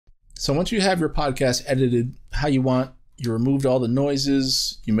So once you have your podcast edited how you want, you removed all the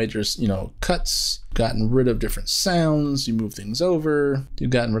noises, you made your, cuts, gotten rid of different sounds, you moved things over, you've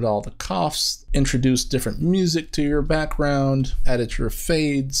gotten rid of all the coughs, introduced different music to your background, added your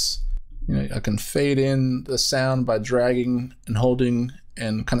fades. I can fade in the sound by dragging and holding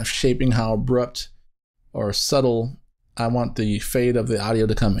and kind of shaping how abrupt or subtle I want the fade of the audio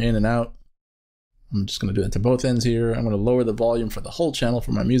to come in and out. I'm just going to do that to both ends here. I'm going to lower the volume for the whole channel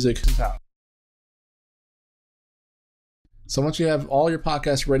for my music. So once you have all your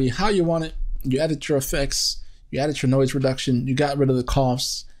podcasts ready how you want it, you edit your effects, you added your noise reduction, you got rid of the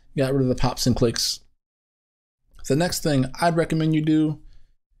coughs, you got rid of the pops and clicks. The next thing I'd recommend you do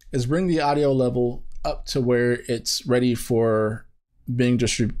is bring the audio level up to where it's ready for being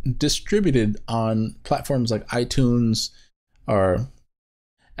distributed on platforms like iTunes or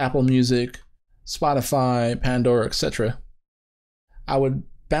Apple Music, Spotify, Pandora, etc. I would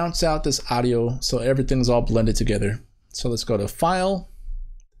bounce out this audio so everything's all blended together. So let's go to File,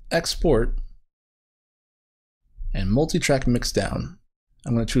 Export, and Multi-Track Mixdown.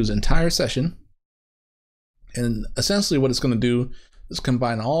 I'm going to choose Entire Session. And essentially what it's going to do is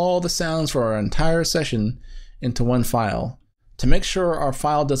combine all the sounds for our entire session into one file. To make sure our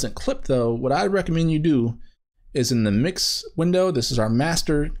file doesn't clip though, what I recommend you do is in the mix window, this is our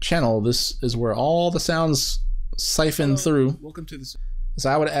master channel. This is where all the sounds siphon through. Welcome to this. So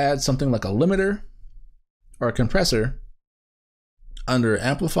I would add something like a limiter or a compressor under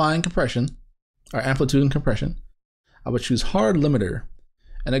amplifying compression or amplitude and compression. I would choose hard limiter.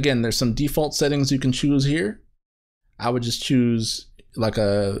 And again, there's some default settings you can choose here. I would just choose like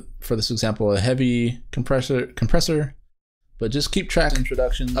for this example, a heavy compressor, but just keep track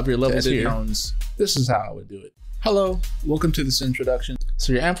of your levels here. Tones. This is how I would do it. Hello, Welcome to this introduction.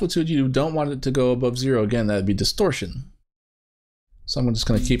 So your amplitude, you don't want it to go above 0. Again, that'd be distortion. So I'm just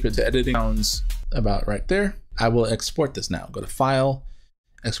going to keep it to editing tones about right there. I will export this now. Go to File,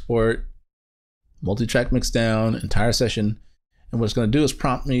 Export, Multi-Track Mixdown, Entire Session. And what it's going to do is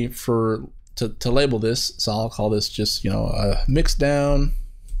prompt me to label this. So I'll call this just, a Mixdown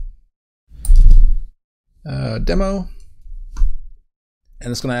demo.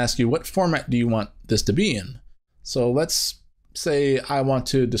 And it's going to ask you, what format do you want this to be in? So let's say I want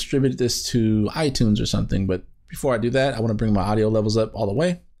to distribute this to iTunes or something, but before I do that, I want to bring my audio levels up all the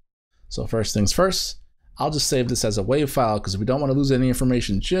way. So first things first, I'll just save this as a WAV file because we don't want to lose any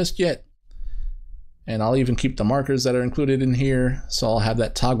information just yet. And I'll even keep the markers that are included in here. So I'll have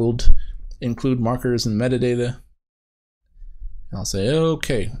that toggled, include markers and metadata. And I'll say,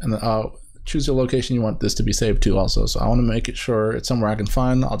 okay. And I'll choose your location you want this to be saved to also. So I want to make it sure it's somewhere I can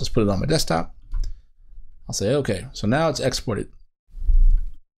find. I'll just put it on my desktop. I'll say, okay. So now it's exported.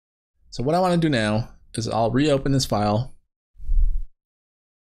 So what I want to do now is I'll reopen this file.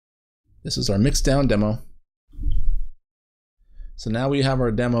 This is our Mixdown demo. So now we have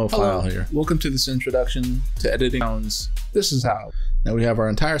our demo file here. Welcome to this introduction to editing sounds. This is how. Now we have our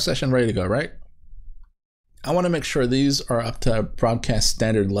entire session ready to go, right? I want to make sure these are up to broadcast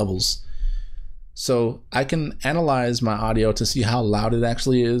standard levels. So I can analyze my audio to see how loud it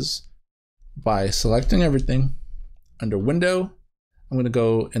actually is by selecting everything. Under Window, I'm going to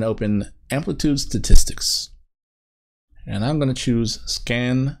go and open Amplitude Statistics. And I'm going to choose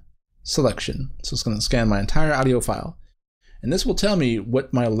Scan Selection. So it's going to scan my entire audio file. And this will tell me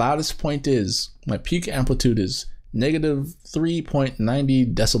what my loudest point is. My peak amplitude is negative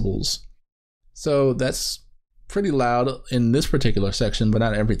 3.90 decibels. So that's pretty loud in this particular section, but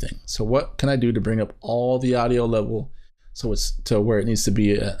not everything. So what can I do to bring up all the audio level so it's to where it needs to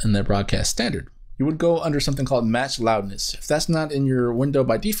be in the broadcast standard? You would go under something called Match Loudness. If that's not in your window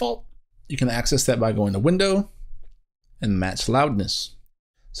by default, you can access that by going to Window and Match Loudness.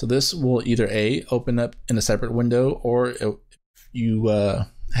 So this will either A, open up in a separate window, or if you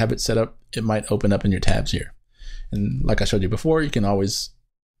have it set up, it might open up in your tabs here. And like I showed you before, you can always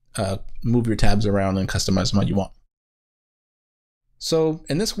move your tabs around and customize them how you want. So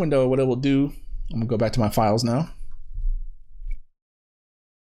in this window, what it will do, I'm gonna go back to my files now.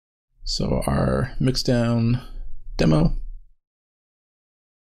 So our Mixdown demo.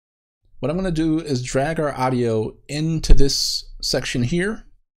 What I'm gonna do is drag our audio into this section here.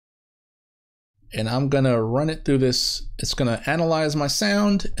 And I'm gonna run it through this. It's gonna analyze my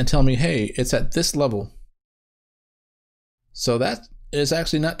sound and tell me, hey, it's at this level. So that is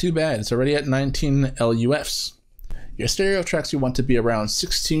actually not too bad. It's already at 19 LUFs. Your stereo tracks you want to be around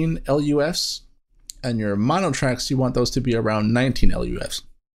 16 LUFs, and your mono tracks you want those to be around 19 LUFs.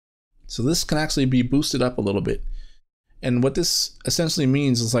 So this can actually be boosted up a little bit. And what this essentially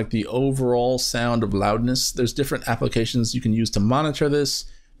means is like the overall sound of loudness. There's different applications you can use to monitor this,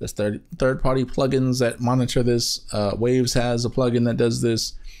 There's third-party plugins that monitor this. Waves has a plugin that does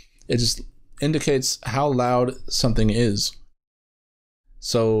this. It just indicates how loud something is.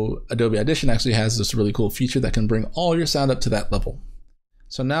 So Adobe Audition actually has this really cool feature that can bring all your sound up to that level.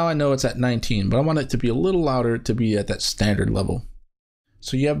 So now I know it's at 19, but I want it to be a little louder to be at that standard level.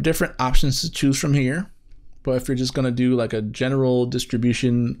 So you have different options to choose from here. But if you're just going to do like a general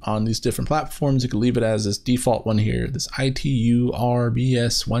distribution on these different platforms, you can leave it as this default one here, this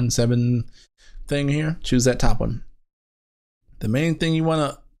ITU-RBS17 thing here. Choose that top one. The main thing you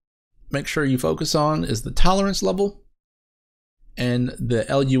want to make sure you focus on is the tolerance level and the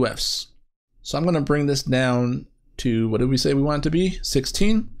LUFs. So I'm going to bring this down to, what did we say we want it to be?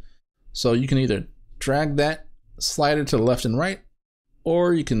 16. So you can either drag that slider to the left and right,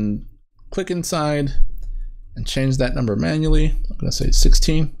 or you can click inside and change that number manually. I'm going to say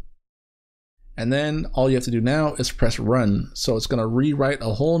 16. And then all you have to do now is press run. So it's going to rewrite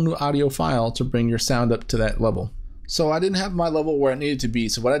a whole new audio file to bring your sound up to that level. So I didn't have my level where it needed to be.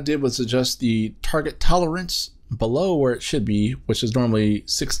 So what I did was adjust the target tolerance below where it should be, which is normally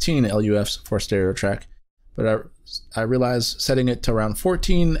 16 LUFs for a stereo track. But I realized setting it to around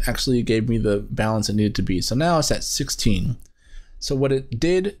 14 actually gave me the balance it needed to be. So now it's at 16. So what it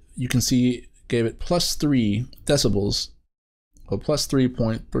did, you can see, gave it +3 decibels, or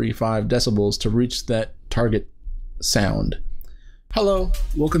 +3.35 decibels to reach that target sound. Hello,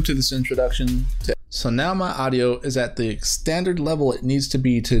 welcome to this introduction. So now my audio is at the standard level it needs to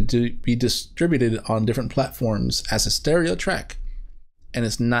be be distributed on different platforms as a stereo track, and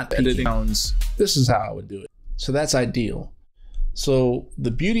it's not Editing sounds. This is how I would do it. So that's ideal. So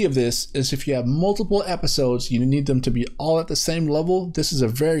the beauty of this is if you have multiple episodes, you need them to be all at the same level. This is a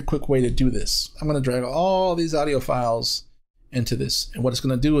very quick way to do this. I'm going to drag all these audio files into this. And what it's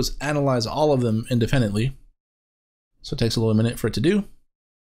going to do is analyze all of them independently. So it takes a little minute for it to do.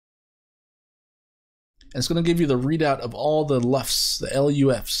 And it's going to give you the readout of all the LUFs, the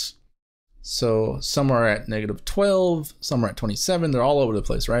LUFs. So some are at -12, some are at 27. They're all over the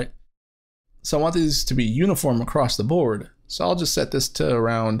place, right? So I want these to be uniform across the board. So I'll just set this to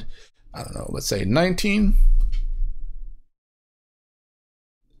around, I don't know, let's say 19.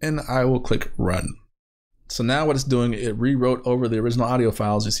 And I will click run. So now what it's doing, it rewrote over the original audio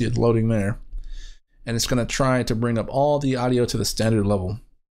files. You see it loading there. And it's going to try to bring up all the audio to the standard level.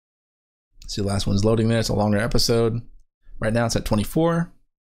 See, the last one's loading there. It's a longer episode. Right now it's at 24.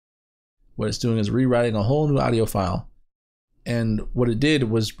 What it's doing is rewriting a whole new audio file. And what it did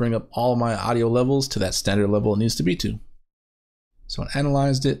was bring up all my audio levels to that standard level it needs to be to. So it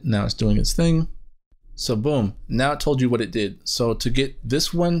analyzed it, now it's doing its thing. So boom, now it told you what it did. So to get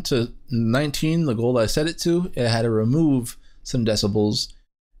this one to 19, the goal that I set it to, it had to remove some decibels.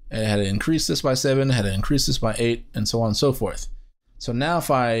 It had to increase this by 7, had to increase this by 8, and so on and so forth. So now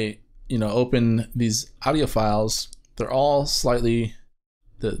if I, open these audio files, they're all slightly,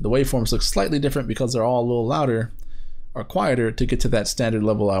 the waveforms look slightly different because they're all a little louder or quieter to get to that standard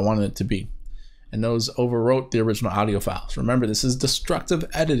level I wanted it to be. And those overwrote the original audio files. Remember, this is destructive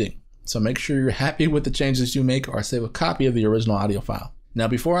editing. So make sure you're happy with the changes you make or save a copy of the original audio file. Now,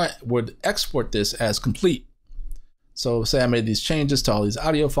 before I would export this as complete, so say I made these changes to all these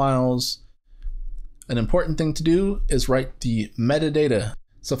audio files, an important thing to do is write the metadata.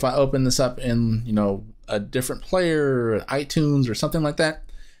 So if I open this up in, a different player, or iTunes or something like that,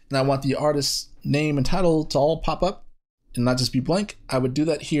 and I want the artist's name and title to all pop up and not just be blank, I would do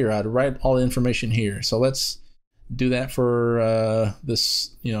that here. I'd write all the information here. So let's do that for this,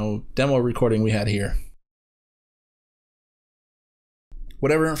 demo recording we had here.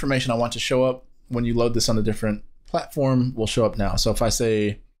 Whatever information I want to show up when you load this on a different platform will show up now. So if I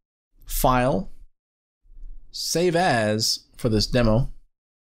say File, Save As for this demo,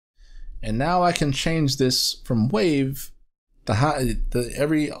 and now I can change this from Wave,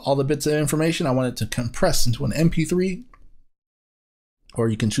 all the bits of information, I want it to compress into an MP3, or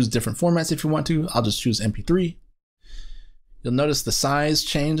you can choose different formats if you want to. I'll just choose MP3. You'll notice the size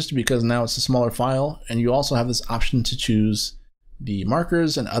changed because now it's a smaller file, and you also have this option to choose the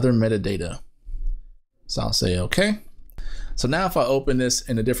markers and other metadata. So I'll say okay. So now if I open this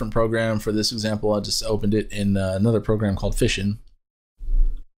in a different program, for this example, I just opened it in another program called Fission.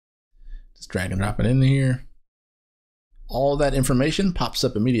 Just drag and drop it in here. All that information pops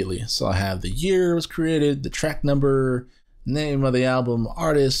up immediately. So I have the year it was created, the track number, name of the album,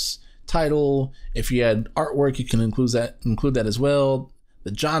 artist, title. If you had artwork, you can include that as well.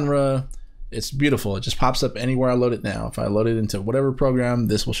 The genre. It's beautiful. It just pops up anywhere I load it now. If I load it into whatever program,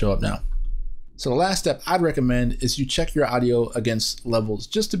 this will show up now. So the last step I'd recommend is you check your audio against levels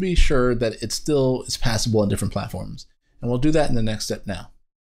just to be sure that it still is passable on different platforms. And we'll do that in the next step now.